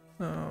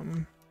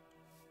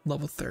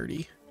level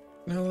 30.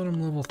 Now that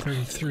I'm level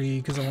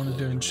 33, because I wanted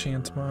to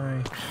enchant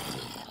my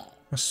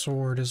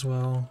sword as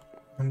well,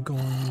 I'm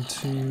going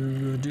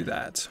to do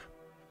that.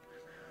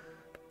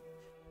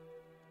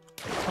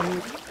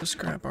 Okay, let's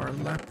grab our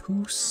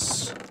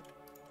lapis.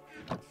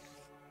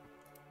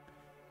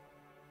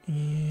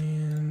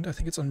 And I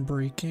think it's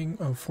unbreaking.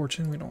 Oh,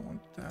 fortune, we don't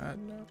want that.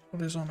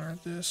 What is on our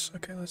this?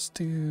 Okay, let's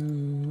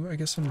do, I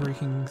guess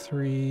unbreaking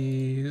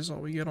 3 is all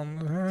we get on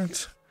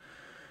that.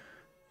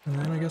 And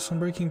then I guess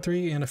unbreaking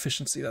 3 and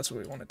efficiency, that's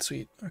what we wanted.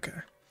 Sweet, okay.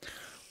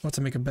 We'll have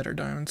to make a better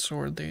diamond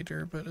sword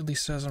later, but at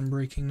least it has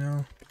unbreaking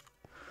now.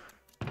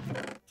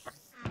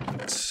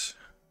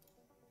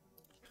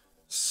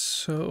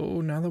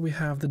 So now that we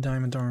have the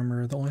diamond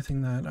armor, the only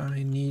thing that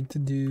I need to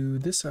do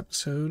this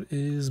episode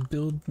is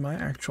build my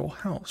actual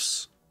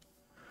house,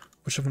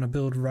 which I'm going to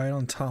build right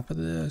on top of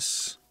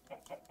this,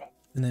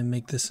 and then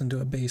make this into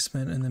a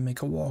basement, and then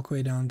make a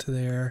walkway down to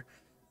there,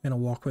 and a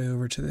walkway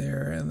over to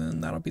there, and then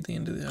that'll be the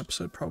end of the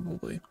episode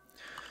probably.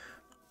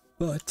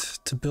 But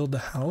to build the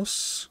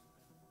house,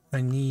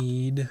 I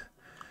need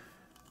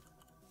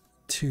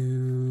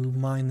to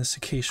mine this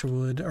acacia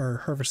wood, or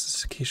harvest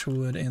this acacia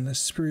wood and this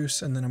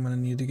spruce, and then I'm going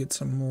to need to get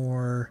some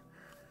more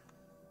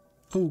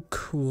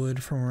oak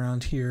wood from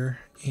around here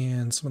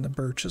and some of the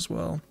birch as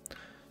well.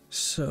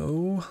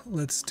 So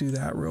let's do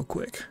that real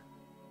quick.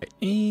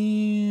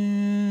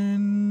 And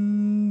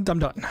I'm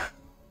done. That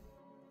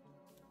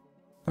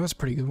was a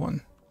pretty good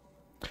one.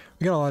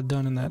 We got a lot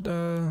done in that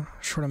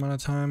short amount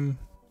of time.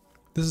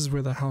 This is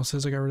where the house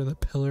is. I got rid of the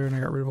pillar and I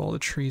got rid of all the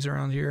trees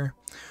around here.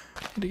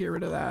 I need to get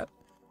rid of that.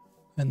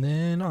 And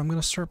then I'm going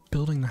to start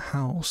building the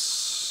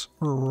house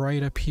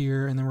right up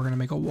here, and then we're going to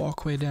make a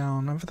walkway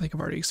down. I think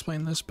I've already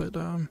explained this, but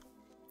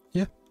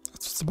yeah,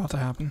 that's what's about to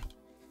happen.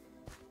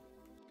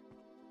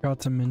 Got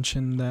to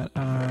mention that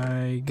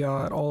I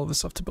got all of this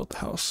stuff to build the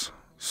house.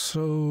 So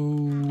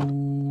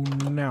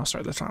now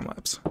start the time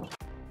lapse.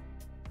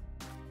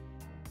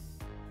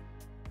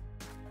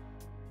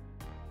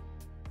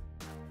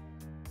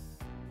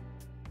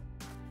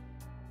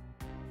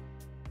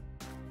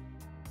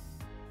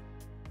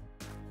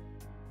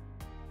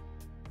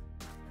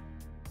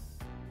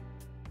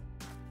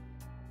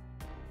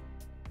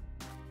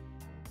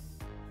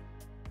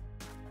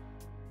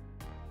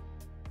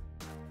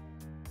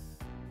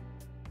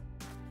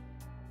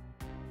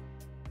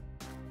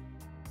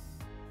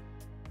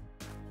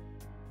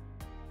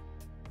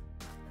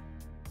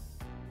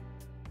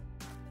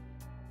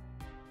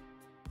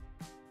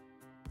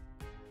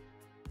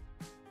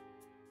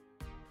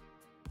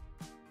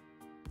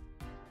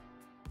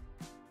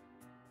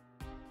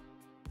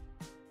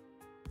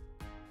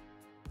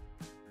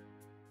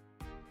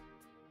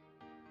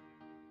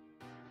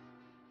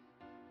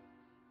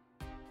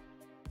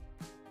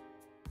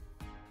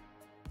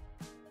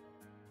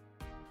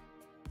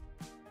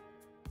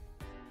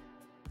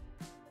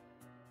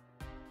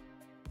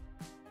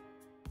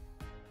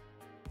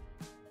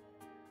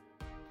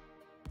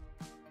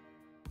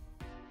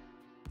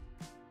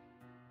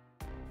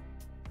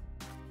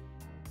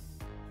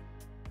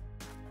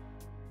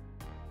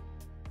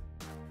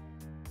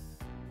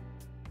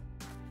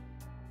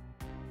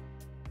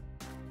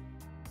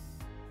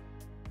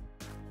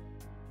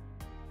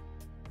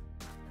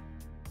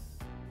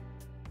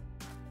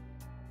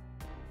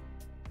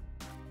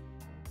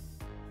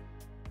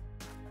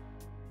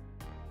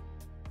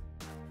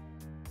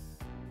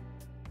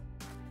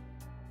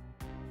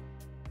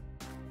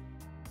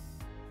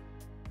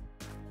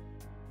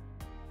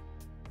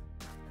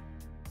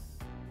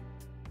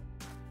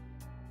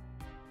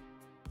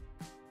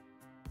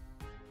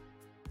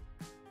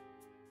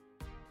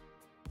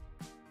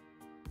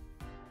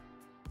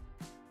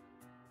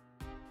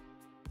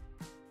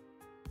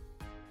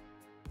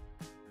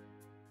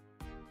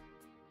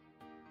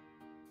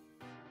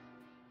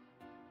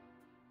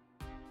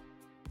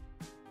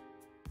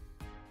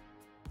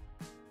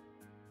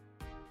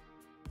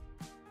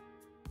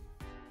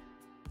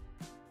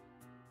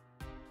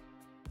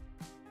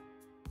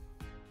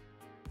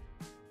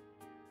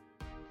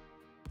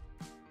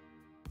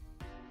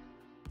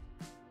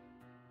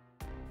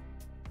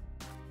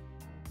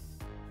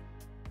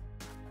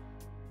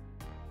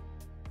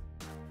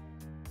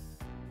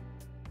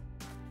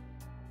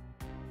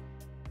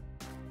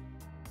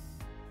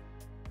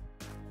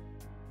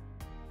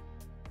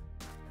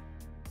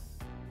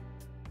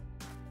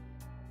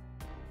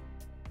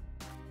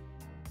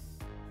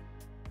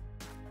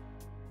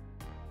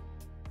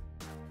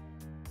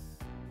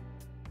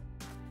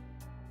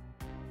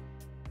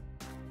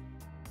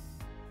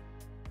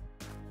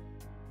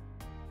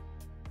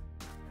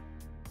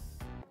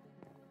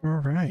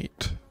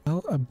 Alright.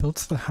 Well, I built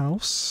the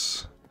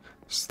house,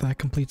 so that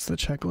completes the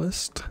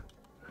checklist.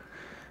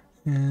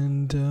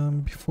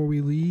 And before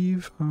we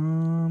leave,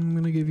 I'm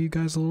gonna give you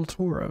guys a little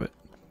tour of it.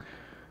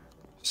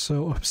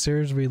 So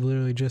upstairs we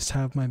literally just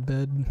have my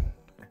bed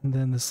and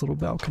then this little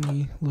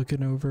balcony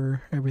looking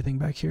over everything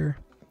back here.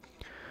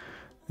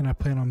 And I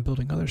plan on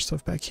building other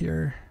stuff back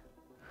here.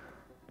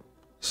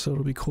 So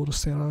it'll be cool to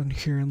stand out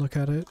here and look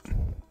at it.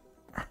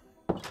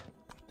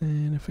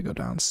 And if we go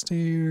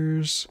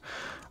downstairs,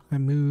 I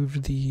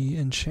moved the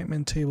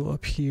enchantment table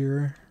up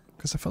here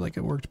because I felt like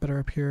it worked better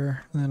up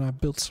here. And then I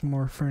built some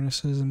more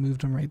furnaces and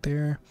moved them right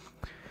there.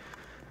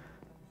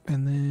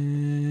 And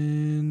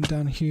then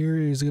down here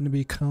is going to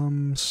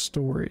become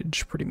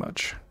storage pretty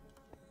much.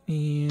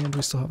 And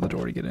we still have the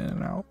door to get in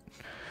and out.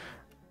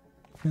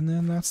 And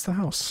then that's the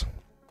house.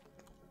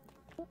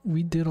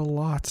 We did a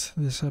lot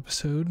this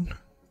episode.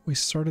 We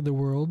started the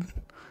world.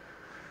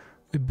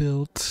 We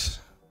built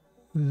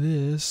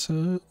this,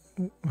 the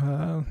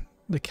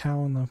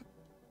cow and the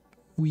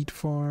wheat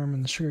farm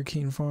and the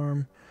sugarcane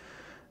farm.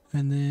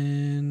 And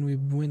then we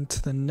went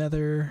to the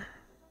nether,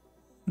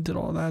 did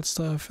all that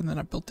stuff, and then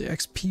I built the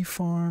XP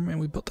farm, and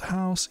we built the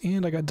house,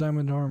 and I got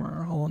diamond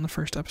armor all in the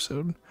first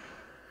episode.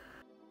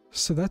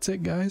 So that's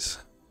it, guys.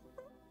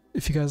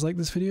 If you guys like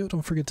this video,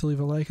 don't forget to leave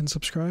a like and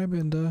subscribe,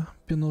 and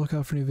be on the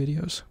lookout for new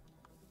videos.